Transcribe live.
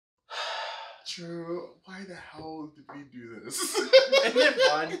Drew, why the hell did we do this? Isn't it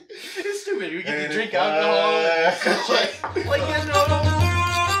fun? It's stupid. We get to drink alcohol and shit. Like, you know.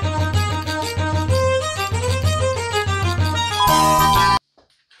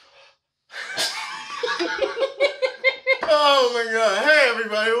 Oh my god. Hey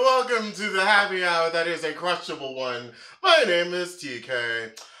everybody, welcome to the happy hour that is a crushable one. My name is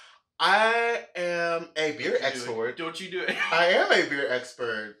TK. I am a beer expert. Don't you do it. I am a beer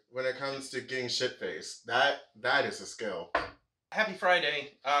expert when it comes to getting shit-faced. That is a skill. Happy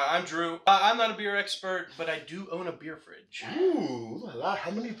Friday. I'm Drew. I'm not a beer expert, but I do own a beer fridge. Ooh, la la.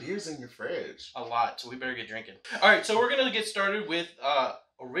 How many beers in your fridge? A lot, so we better get drinking. Alright, so we're going to get started with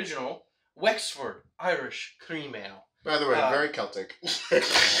original Wexford Irish Cream Ale. By the way, very Celtic.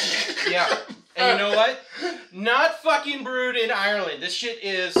 Yeah. And you know what? Not fucking brewed in Ireland. This shit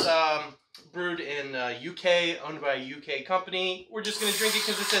is brewed in UK, owned by a UK company. We're just going to drink it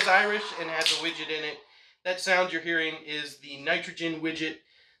because it says Irish and has a widget in it. That sound you're hearing is the nitrogen widget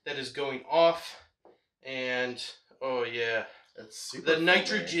that is going off. And, oh yeah. It's super the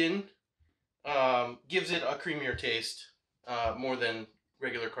nitrogen gives it a creamier taste more than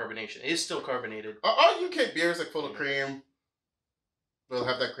regular carbonation. It is still carbonated. Are UK beers like full of cream? They'll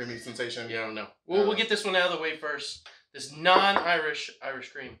have that creamy sensation? Yeah, I don't know. We'll get this one out of the way first. This non-Irish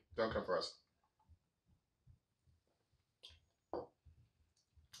cream. Don't come for us.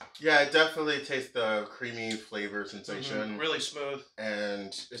 Yeah, I definitely taste the creamy flavor sensation. Mm-hmm. Really smooth. And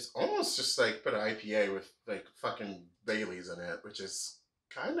it's almost just like put an IPA with like fucking Baileys in it, which is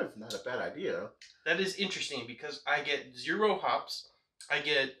kind of not a bad idea. That is interesting because I get 0 hops. I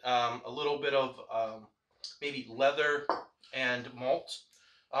get a little bit of maybe leather and malt,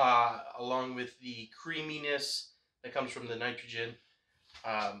 along with the creaminess that comes from the nitrogen.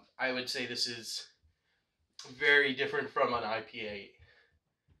 I would say this is very different from an IPA.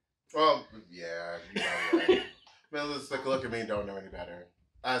 Well, yeah, you're right. Well, it's like, look at me, don't know any better.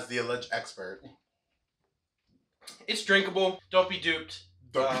 As the alleged expert. It's drinkable. Don't be duped.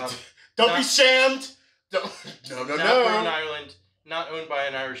 Don't be shammed. No. Not brewed in Ireland. Not owned by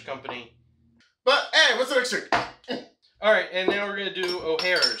an Irish company. But, hey, what's the next drink? Alright, and now we're going to do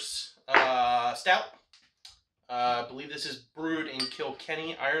O'Hare's Stout. I believe this is brewed in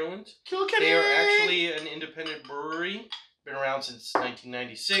Kilkenny, Ireland. Kilkenny! They are actually an independent brewery. Been around since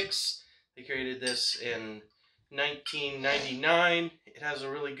 1996. They created this in 1999. It has a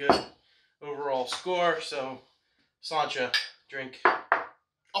really good overall score, so Sláinte, drink.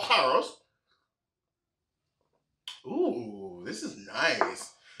 O'Hare's. Ooh, this is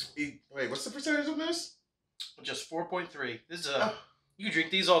nice. Wait, what's the percentage of this? Just 4.3. This is you can drink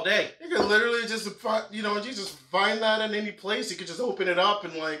these all day. You can literally just, you know, you just find that in any place. You could just open it up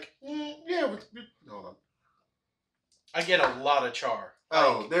and like, yeah. Hold on. I get a lot of char.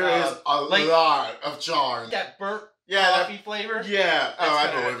 Oh, like, there is a lot of char. That burnt coffee flavor. Yeah. Oh,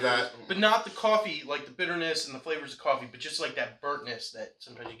 I believe that. But not the coffee, like the bitterness and the flavors of coffee, but just like that burntness that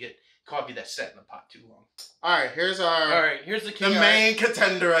sometimes you get coffee that's set in the pot too long. All right, here's the king. The main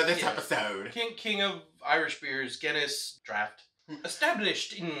contender of this episode. King of Irish beers, Guinness Draught.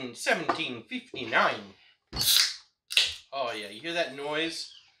 Established in 1759. Oh yeah, you hear that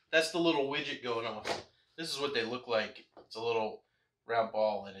noise? That's the little widget going off. This is what they look like. It's a little round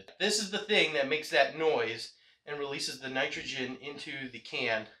ball in it. This is the thing that makes that noise and releases the nitrogen into the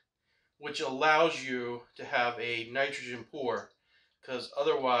can, which allows you to have a nitrogen pour, because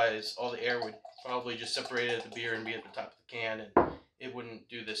otherwise all the air would probably just separate at the beer and be at the top of the can, and it wouldn't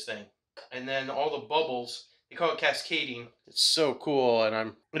do this thing. And then all the bubbles, they call it cascading. It's so cool,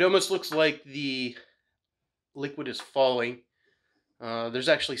 and it almost looks like the liquid is falling. There's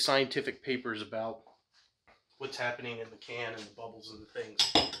actually scientific papers about what's happening in the can and the bubbles and the things.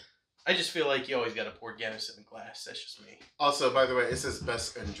 I just feel like you always got to pour Guinness in a glass. That's just me. Also, by the way, it says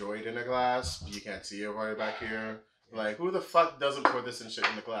best enjoyed in a glass. You can't see it right back here. Like, who the fuck doesn't pour this and shit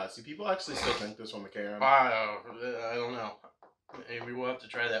in the glass? Do people actually still drink this from the can? I don't know. Maybe we'll have to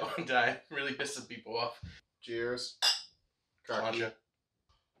try that one time. Really piss some people off. Cheers. Sláinte.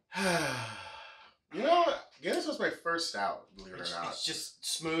 You know, Guinness was my first stout, believe it or not. It's just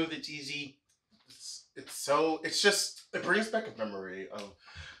smooth. It's easy. It brings back a memory of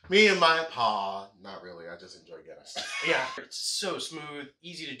me and my pa. Not really, I just enjoy Guinness. Yeah, it's so smooth,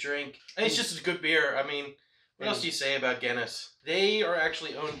 easy to drink. And it's just a good beer. I mean, what else do you say about Guinness? They are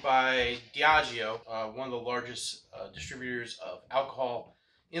actually owned by Diageo, one of the largest distributors of alcohol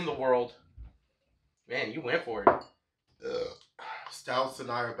in the world. Man, you went for it. Stouts and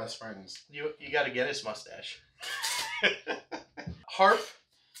I are best friends. You got a Guinness mustache. Harp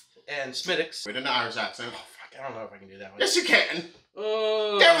and Smithwicks. With an Irish accent. Oh, fuck, I don't know if I can do that one. Yes, you can.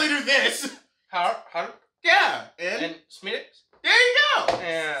 Can't really do this. Harp, Yeah, and Smithwicks. there you go.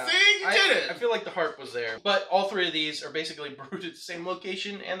 Yeah. See, you did it. I feel like the Harp was there. But all three of these are basically brewed at the same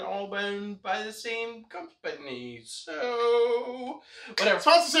location and all owned by the same company. So, whatever.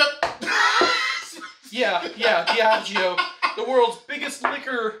 Sponsorship. Yeah, Diageo, the world's biggest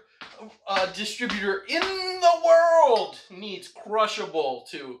liquor distributor in the world, needs Crushable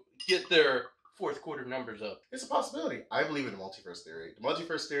to get their fourth quarter numbers up. It's a possibility. I believe in the multiverse theory. The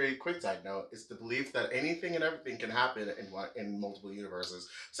multiverse theory, quick side note, is the belief that anything and everything can happen in multiple universes.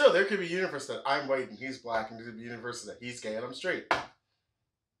 So there could be a universe that I'm white and he's black, and there could be a universe that he's gay and I'm straight.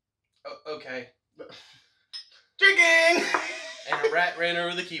 Okay. Drinking! And a rat ran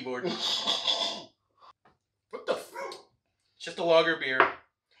over the keyboard. What the fuck? Just a lager beer.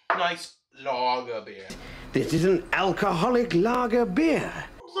 Nice lager beer. This is an alcoholic lager beer.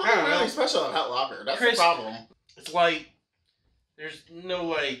 There's nothing really special about lager. That's the problem. It's light. There's no,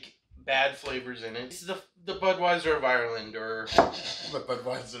 like, bad flavors in it. It's the Budweiser of Ireland, or... The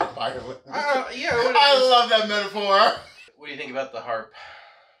Budweiser of Ireland. Yeah. I love that metaphor. What do you think about the Harp?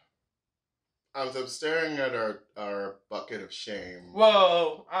 I'm staring at our bucket of shame.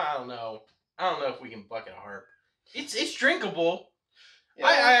 Whoa, I don't know if we can bucket a Harp. It's drinkable.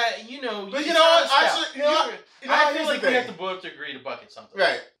 Yeah. But you know what? I feel like we have to both agree to bucket something.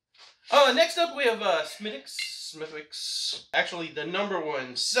 Right. Next up we have Smithwicks. Actually, the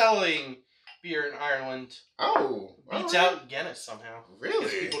 #1 selling beer in Ireland. Oh. Beats out Guinness somehow. Really?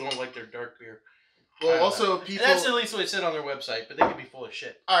 Because people don't like their dark beer. Well, also people... And that's at least what it said on their website, but they could be full of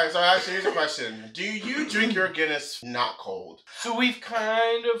shit. Alright, so actually here's a question. Do you drink your Guinness not cold? So we've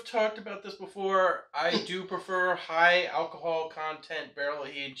kind of talked about this before. I do prefer high alcohol content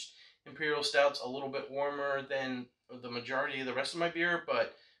barrel-aged imperial stouts a little bit warmer than the majority of the rest of my beer,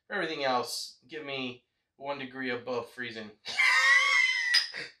 but for everything else, give me 1 degree above freezing.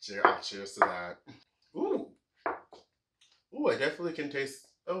 Cheers to that. Ooh. Ooh, I definitely can taste...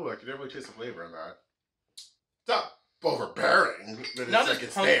 Oh, I can definitely taste the flavor in that. It's not overbearing, but it's like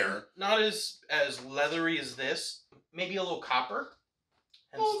it's there. Not as leathery as this. Maybe a little copper.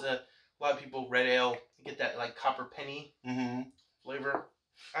 Hence a lot of people, red ale, get that like copper penny flavor.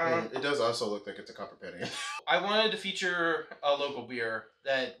 It does also look like it's a copper penny. I wanted to feature a local beer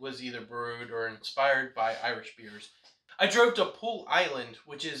that was either brewed or inspired by Irish beers. I drove to Pool Island,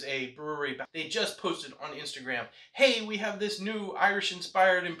 which is a brewery. They just posted on Instagram, hey, we have this new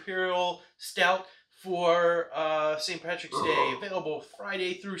Irish-inspired Imperial Stout for St. Patrick's Day, available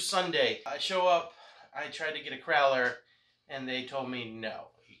Friday through Sunday. I show up, I tried to get a crowler, and they told me no.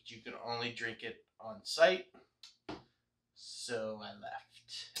 You can only drink it on site. So I left.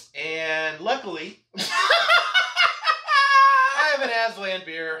 And luckily, I have an Aslin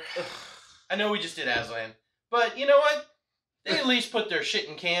beer. I know we just did Aslin. But you know what? They at least put their shit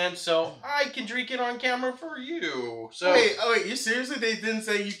in cans, so I can drink it on camera for you. So wait, you seriously? They didn't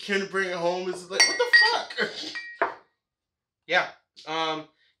say you couldn't bring it home? It's like, what the fuck? Yeah.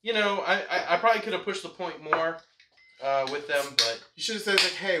 You know, I probably could have pushed the point more with them, but... You should have said,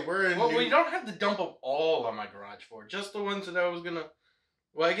 like, hey, we're in... Well, we don't have to dump them all on my garage floor. Just the ones that I was gonna...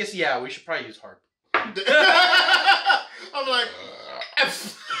 Well, I guess, yeah, we should probably use Harp. I'm like... I'm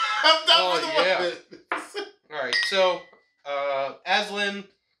done with the weapon. Alright, so... Aslin.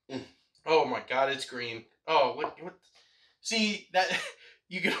 Oh my god, it's green. Oh, what? See, that...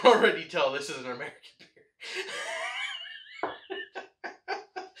 You can already tell this is an American beer.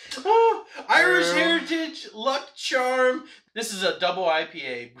 Oh, Irish Heritage, Luck Charm. This is a double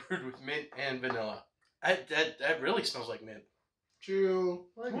IPA brewed with mint and vanilla. That really smells like mint. Drew,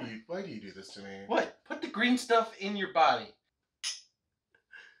 why do you do this to me? What? Put the green stuff in your body.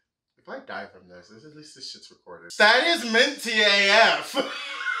 If I die from this, at least this shit's recorded. That is minty AF.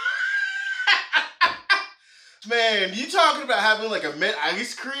 Man, you talking about having like a mint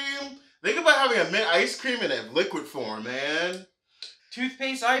ice cream? Think about having a mint ice cream in a liquid form, man.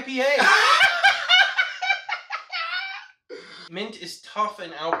 Toothpaste IPA. Mint is tough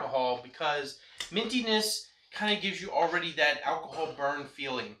in alcohol because mintiness kind of gives you already that alcohol burn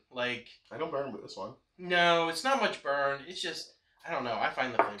feeling. Like, I don't burn with this one. No, it's not much burn. It's just, I don't know. I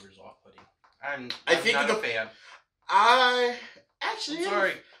find the flavors off-putting. I'm not a fan. I actually am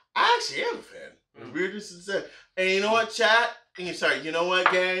a fan. Mm-hmm. Weird as it said. And you know what, chat? Sorry, you know what,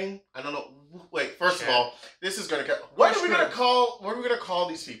 gang? I don't know. Wait, first of all, this is gonna. What are we gonna call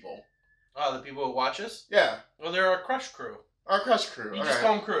these people? Oh, the people who watch us? Yeah. Well, they're our Crush crew. Our Crush crew. You just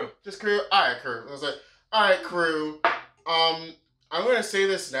call them crew. Just crew. All right, crew. I was like, all right, crew. I'm gonna say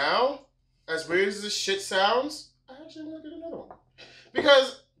this now. As weird as this shit sounds, I actually want to get another one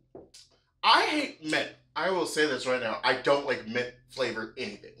because I hate mint. I will say this right now. I don't like mint flavored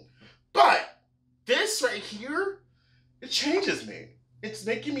anything. But this right here, it changes me. It's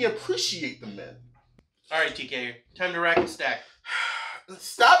making me appreciate the mint. All right, TK, time to rack and stack.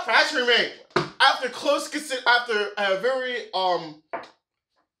 Stop pressuring me. After a very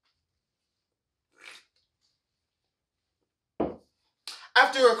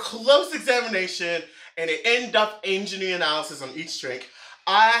after a close examination and an in-depth engineering analysis on each drink,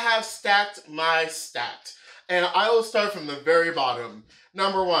 I have stacked my stacked. And I will start from the very bottom.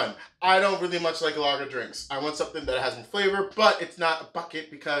 Number 1, I don't really much like lager drinks. I want something that has more flavor, but it's not a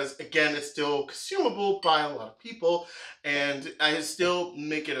bucket because, again, it's still consumable by a lot of people, and I still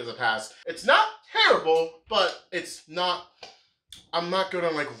make it as a pass. It's not terrible, but it's not, I'm not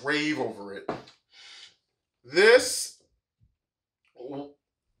gonna like rave over it. This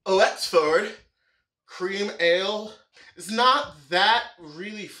Wexford cream ale is not that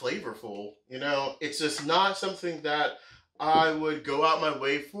really flavorful, you know? It's just not something that I would go out my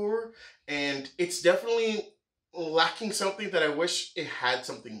way for, and it's definitely lacking something that I wish it had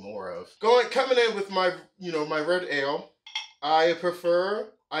something more of. Coming in with my, my red ale, I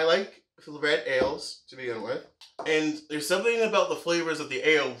like red ales to begin with, and there's something about the flavors of the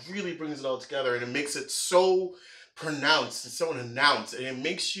ale really brings it all together, and it makes it so pronounced and so announced, and it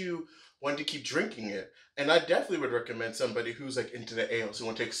makes you want to keep drinking it. And I definitely would recommend somebody who's like into the ales, who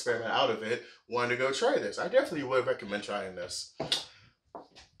want to experiment out of it, want to go try this. I definitely would recommend trying this.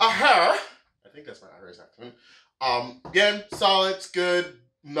 I think that's my Irish accent. Again, solid, it's good,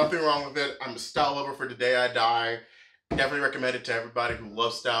 nothing wrong with it. I'm a stout lover for the day I die. Definitely recommend it to everybody who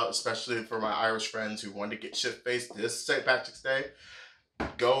loves stout, especially for my Irish friends who want to get shit-faced this St. Patrick's Day.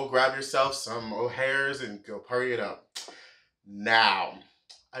 Go grab yourself some O'Hare's and go party it up. Now,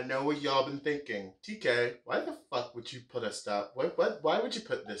 I know what y'all been thinking. TK, why the fuck would you put a stout? Why would you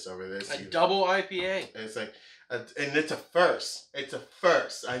put this over this? A double IPA. It's like, and it's a first. It's a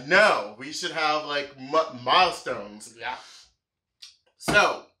first. I know. We should have like milestones. Yeah.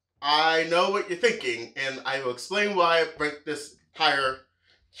 So, I know what you're thinking, and I will explain why I rank this higher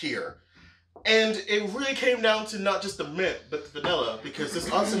here. And it really came down to not just the mint, but the vanilla, because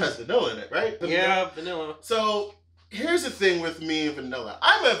this also has vanilla in it, right? Vanilla. So, here's the thing with me and vanilla.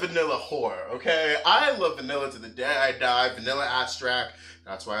 I'm a vanilla whore, okay? I love vanilla to the day I die. Vanilla abstract.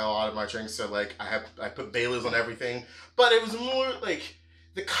 That's why a lot of my drinks are like, I put Baileys on everything. But it was more like,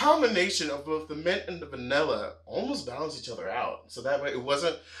 the combination of both the mint and the vanilla almost balance each other out. So that way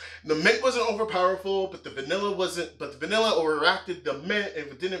the mint wasn't overpowerful, but the vanilla overacted the mint, and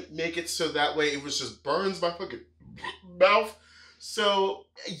it didn't make it so that way it was just burns my fucking mouth. So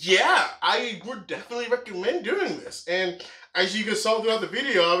yeah, I would definitely recommend doing this. And as you guys saw throughout the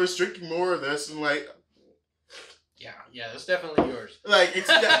video, I was drinking more of this, and like, yeah, that's definitely yours. Like, it's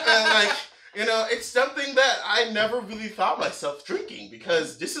like, it's something that I never really thought myself drinking,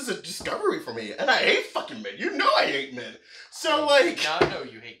 because this is a discovery for me, and I hate fucking mint. You know I hate mint. So like, I know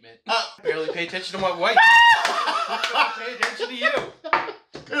you hate mint. Barely pay attention to my wife. Pay attention to you.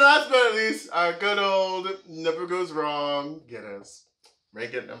 And last but not least, our good old never goes wrong Guinness.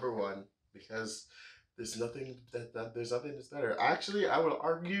 Rank it number 1, because there's nothing that's better. Actually, I would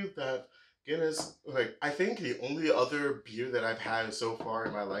argue that Guinness, like, I think the only other beer that I've had so far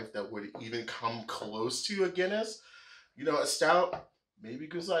in my life that would even come close to a Guinness, a stout, maybe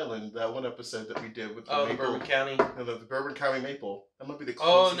Goose Island, that one episode that we did with the Maple, Bourbon County. No, the Bourbon County Maple. That might be the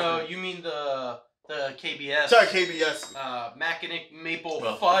closest. Oh no, you mean the KBS. Sorry, KBS. Mackinac Maple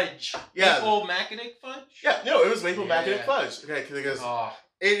Fudge. Yeah. Maple Mackinac Fudge? Yeah, no, it was Maple Mackinac Fudge. Okay, because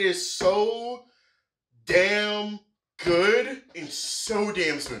it is so damn good and so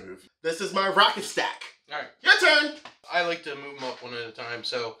damn smooth. This is my rocket stack. Alright. Your turn! I like to move them up one at a time,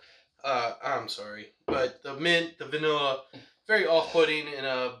 so I'm sorry. But the mint, the vanilla, very off-putting in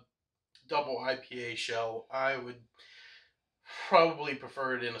a double IPA shell. I would probably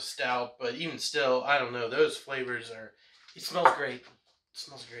prefer it in a stout, but even still, I don't know. Those flavors it smells great. It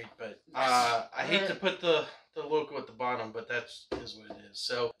smells great, but I hate to put the logo at the bottom, but is what it is.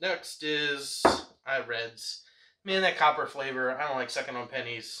 So next is Reds. Man, that copper flavor, I don't like sucking on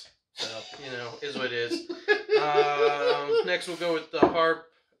pennies. So, is what it is. Next we'll go with the Harp.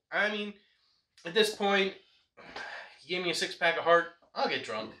 I mean, at this point, you gave me a 6-pack of Harp, I'll get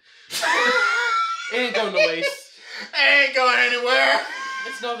drunk. It ain't going to waste. It ain't going anywhere.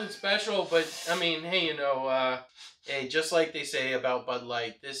 It's nothing special, but, I mean, hey, hey, just like they say about Bud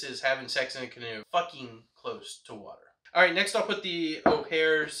Light, this is having sex in a canoe. Fucking close to water. Alright, next I'll put the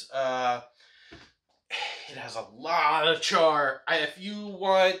O'Hare's. It has a lot of char. If you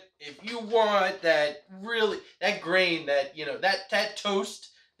want that grain, that that toast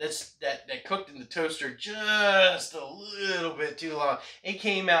that cooked in the toaster just a little bit too long. It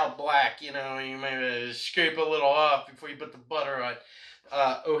came out black, you know. You might scrape a little off before you put the butter on.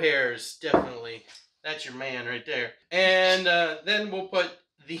 O'Hare's, definitely. That's your man right there. And then we'll put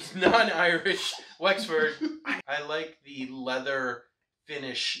the non-Irish Wexford. I like the leather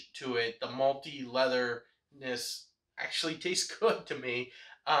finish to it. The malty leatherness actually tastes good to me.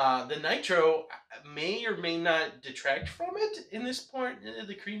 The nitro may or may not detract from it in this point.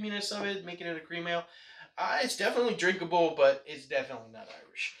 The creaminess of it, making it a cream ale. It's definitely drinkable, but it's definitely not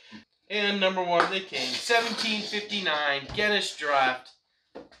Irish. And number one, the king, 1759 Guinness Draught.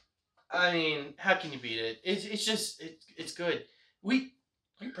 I mean, how can you beat it? It's good. We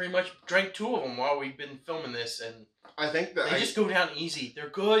pretty much drank 2 of them while we've been filming this, and I think that they just go down easy. They're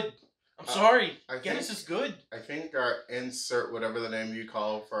good. I'm sorry. Guinness is good. I think our insert, whatever the name you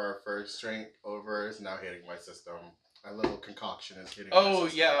call for our first drink over, is now hitting my system. Our little concoction is hitting my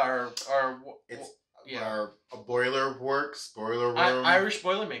system. Yeah, our boiler works, boiler room. Irish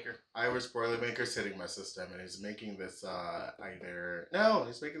Boilermaker. Irish Boilermaker's hitting my system, and he's making this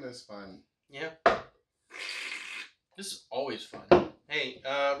he's making this fun. Yeah. This is always fun. Hey,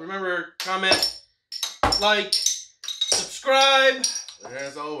 remember, comment, like, subscribe. And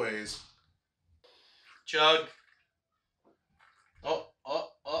as always, chug.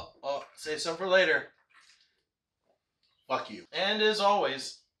 Save some for later. Fuck you. And as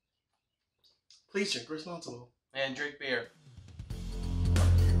always, please drink responsible. And drink beer.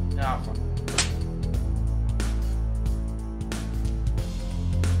 Ah, fuck.